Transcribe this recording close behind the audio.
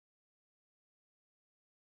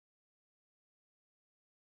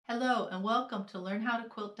Hello and welcome to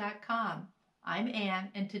LearnHowToQuilt.com. I'm Ann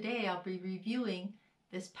and today I'll be reviewing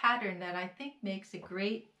this pattern that I think makes a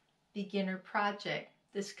great beginner project.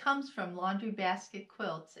 This comes from Laundry Basket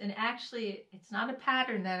Quilts, and actually it's not a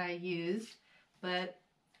pattern that I used, but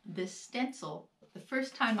this stencil. The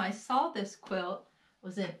first time I saw this quilt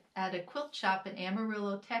was at a quilt shop in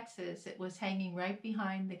Amarillo, Texas. It was hanging right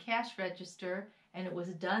behind the cash register and it was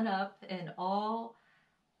done up in all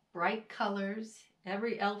bright colors.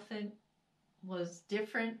 Every elephant was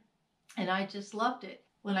different and I just loved it.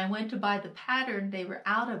 When I went to buy the pattern, they were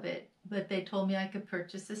out of it, but they told me I could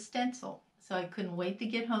purchase a stencil. So I couldn't wait to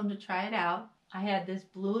get home to try it out. I had this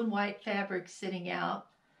blue and white fabric sitting out,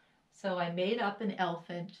 so I made up an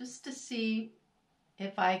elephant just to see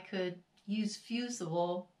if I could use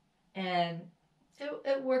fusible, and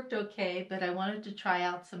it worked okay, but I wanted to try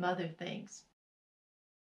out some other things.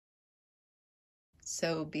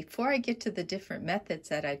 So before I get to the different methods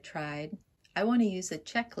that I tried, I want to use a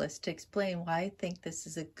checklist to explain why I think this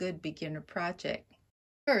is a good beginner project.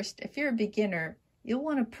 First, if you're a beginner, you'll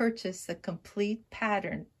want to purchase a complete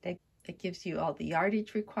pattern that gives you all the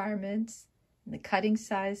yardage requirements and the cutting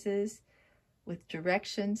sizes with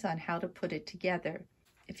directions on how to put it together.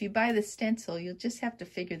 If you buy the stencil, you'll just have to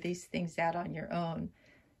figure these things out on your own,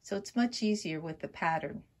 so it's much easier with the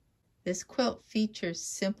pattern. This quilt features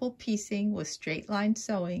simple piecing with straight line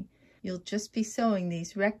sewing. You'll just be sewing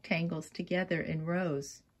these rectangles together in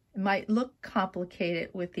rows. It might look complicated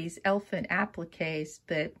with these elephant appliques,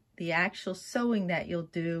 but the actual sewing that you'll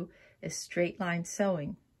do is straight line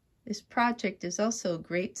sewing. This project is also a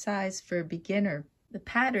great size for a beginner. The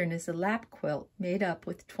pattern is a lap quilt made up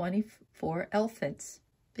with 24 elephants,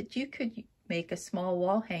 but you could make a small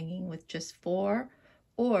wall hanging with just 4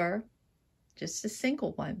 or just a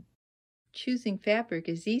single one. Choosing fabric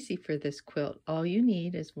is easy for this quilt. All you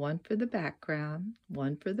need is one for the background,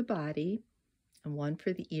 one for the body, and one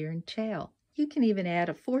for the ear and tail. You can even add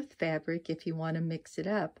a 4th fabric if you want to mix it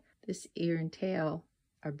up. This ear and tail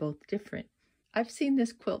are both different. I've seen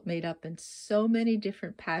this quilt made up in so many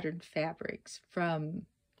different patterned fabrics, from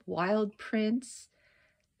wild prints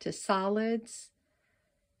to solids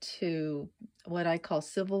to what I call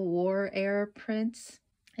Civil War era prints.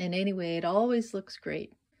 And anyway, it always looks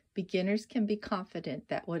great. Beginners can be confident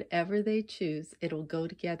that whatever they choose, it'll go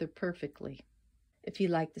together perfectly. If you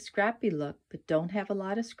like the scrappy look but don't have a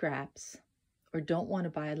lot of scraps or don't want to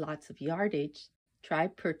buy lots of yardage, try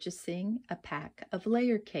purchasing a pack of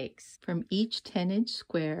layer cakes. From each 10-inch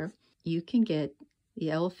square, you can get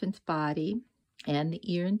the elephant's body and the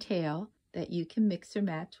ear and tail that you can mix or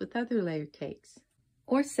match with other layer cakes.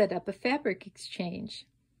 Or set up a fabric exchange.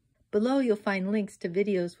 Below you'll find links to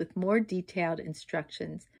videos with more detailed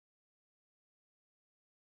instructions.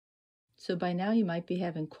 So by now you might be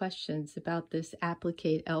having questions about this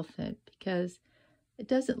appliqué elephant because it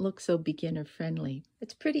doesn't look so beginner friendly.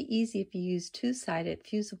 It's pretty easy if you use 2-sided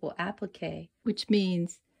fusible appliqué, which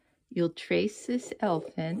means you'll trace this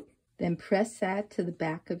elephant, then press that to the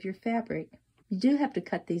back of your fabric. You do have to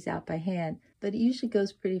cut these out by hand, but it usually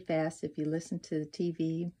goes pretty fast if you listen to the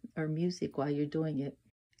TV or music while you're doing it.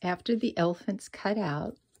 After the elephant's cut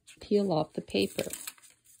out, peel off the paper,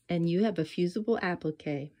 and you have a fusible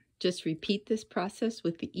appliqué. Just repeat this process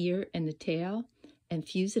with the ear and the tail and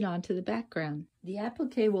fuse it onto the background. The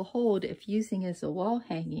appliqué will hold if using as a wall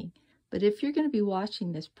hanging, but if you're going to be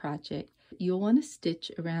washing this project, you'll want to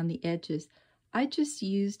stitch around the edges. I just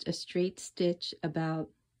used a straight stitch about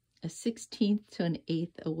a 1/16 to an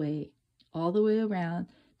 1/8 away, all the way around,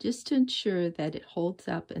 just to ensure that it holds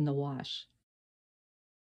up in the wash.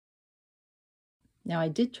 Now I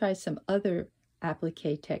did try some other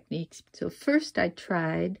appliqué techniques. So first I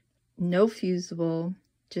tried no fusible,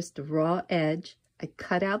 just a raw edge. I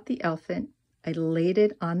cut out the elephant, I laid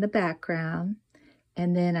it on the background,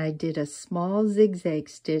 and then I did a small zigzag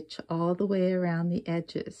stitch all the way around the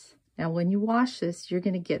edges. Now when you wash this, you're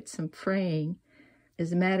going to get some fraying.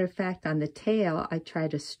 As a matter of fact, on the tail, I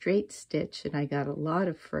tried a straight stitch and I got a lot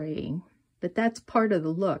of fraying. But that's part of the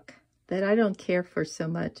look that I don't care for so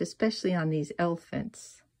much, especially on these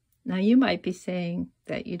elephants. Now you might be saying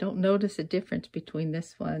that you don't notice a difference between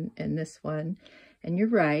this one, and you're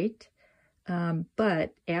right.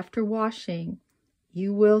 But after washing,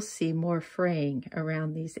 you will see more fraying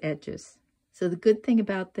around these edges. So the good thing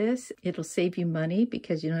about this, it'll save you money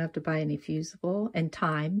because you don't have to buy any fusible, and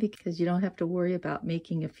time because you don't have to worry about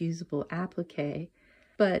making a fusible appliqué.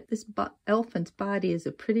 But this elephant's body is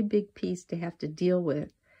a pretty big piece to have to deal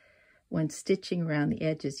with when stitching around the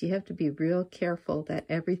edges. You have to be real careful that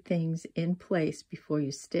everything's in place before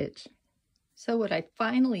you stitch. So what I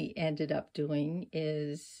finally ended up doing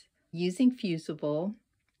is using fusible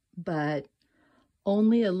but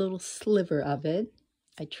only a little sliver of it.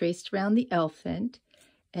 I traced around the elephant,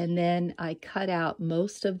 and then I cut out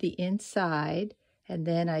most of the inside, and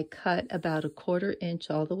then I cut about 1/4 inch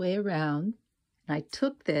all the way around. And I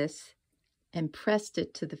took this and pressed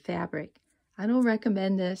it to the fabric. I don't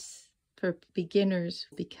recommend this for beginners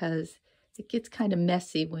because it gets kind of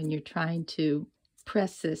messy when you're trying to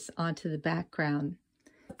press this onto the background.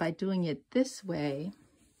 By doing it this way,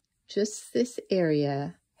 just this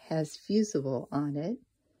area has fusible on it,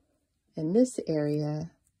 and this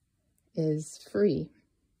area is free.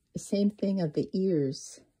 The same thing of the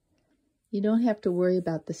ears. You don't have to worry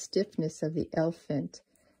about the stiffness of the elephant.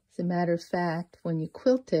 As a matter of fact, when you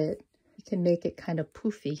quilt it, you can make it kind of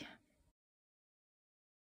poofy.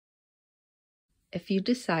 If you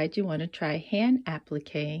decide you want to try hand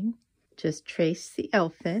appliquing, just trace the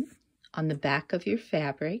elephant on the back of your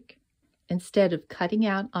fabric. Instead of cutting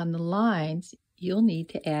out on the lines, you'll need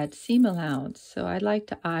to add seam allowance. So I like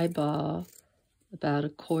to eyeball about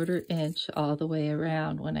 1/4 inch all the way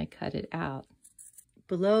around when I cut it out.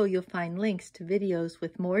 Below, you'll find links to videos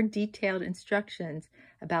with more detailed instructions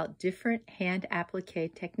about different hand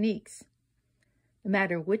applique techniques. No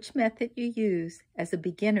matter which method you use, as a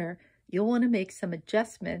beginner, you'll want to make some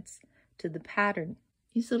adjustments to the pattern.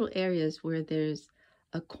 These little areas where there's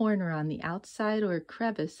a corner on the outside or a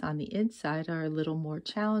crevice on the inside are a little more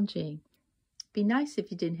challenging. It'd be nice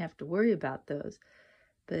if you didn't have to worry about those,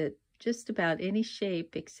 but just about any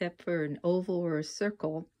shape except for an oval or a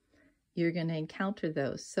circle, you're going to encounter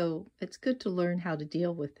those. So it's good to learn how to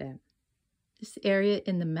deal with them. This area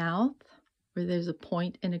in the mouth where there's a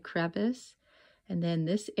point and a crevice, and then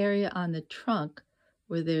this area on the trunk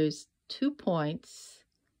where there's 2 points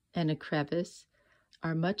and a crevice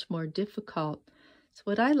are much more difficult. So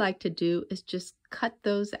what I like to do is just cut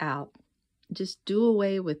those out. Just do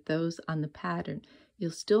away with those on the pattern.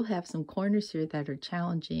 You'll still have some corners here that are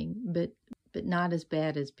challenging, but not as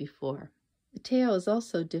bad as before. The tail is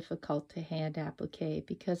also difficult to hand applique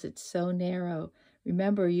because it's so narrow.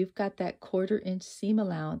 Remember, you've got that 1/4 inch seam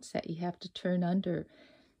allowance that you have to turn under,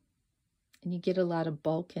 and you get a lot of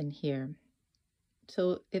bulk in here.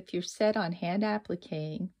 So if you're set on hand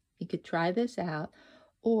appliquing, you could try this out,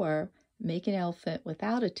 or make an elephant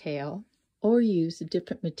without a tail, or use a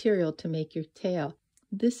different material to make your tail.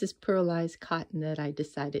 This is pearlized cotton that I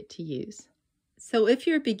decided to use. So if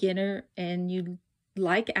you're a beginner and you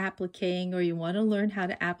like appliquing, or you want to learn how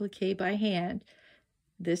to applique by hand,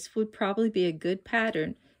 this would probably be a good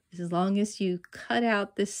pattern as long as you cut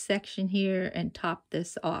out this section here and top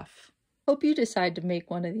this off. Hope you decide to make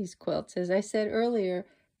one of these quilts. As I said earlier,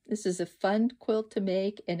 this is a fun quilt to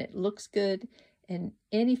make, and it looks good in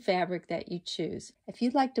any fabric that you choose. If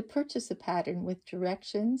you'd like to purchase a pattern with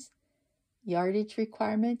directions, yardage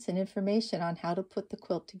requirements, and information on how to put the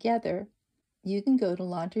quilt together, you can go to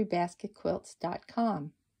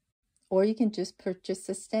laundrybasketquilts.com, or you can just purchase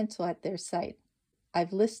a stencil at their site.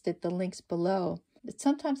 I've listed the links below, but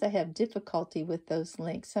sometimes I have difficulty with those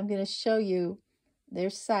links, so I'm going to show you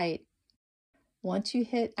their site. Once you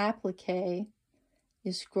hit applique,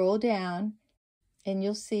 you scroll down and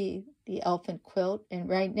you'll see the elephant quilt, and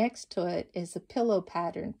right next to it is a pillow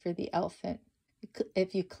pattern for the elephant.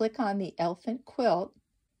 If you click on the elephant quilt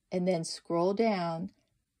and then scroll down,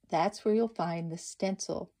 that's where you'll find the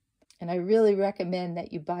stencil. And I really recommend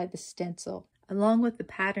that you buy the stencil along with the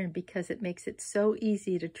pattern because it makes it so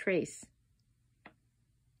easy to trace.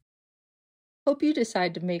 Hope you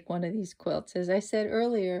decide to make one of these quilts. As I said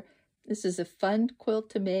earlier, this is a fun quilt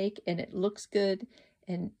to make, and it looks good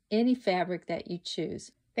in any fabric that you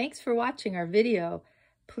choose. Thanks for watching our video.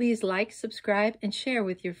 Please like, subscribe, and share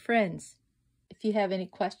with your friends. If you have any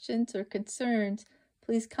questions or concerns,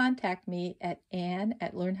 please contact me at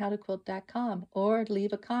ann@learnhowtoquilt.com or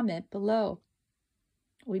leave a comment below.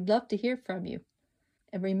 We'd love to hear from you.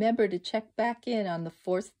 And remember to check back in on the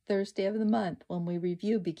 4th Thursday of the month when we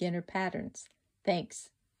review beginner patterns. Thanks.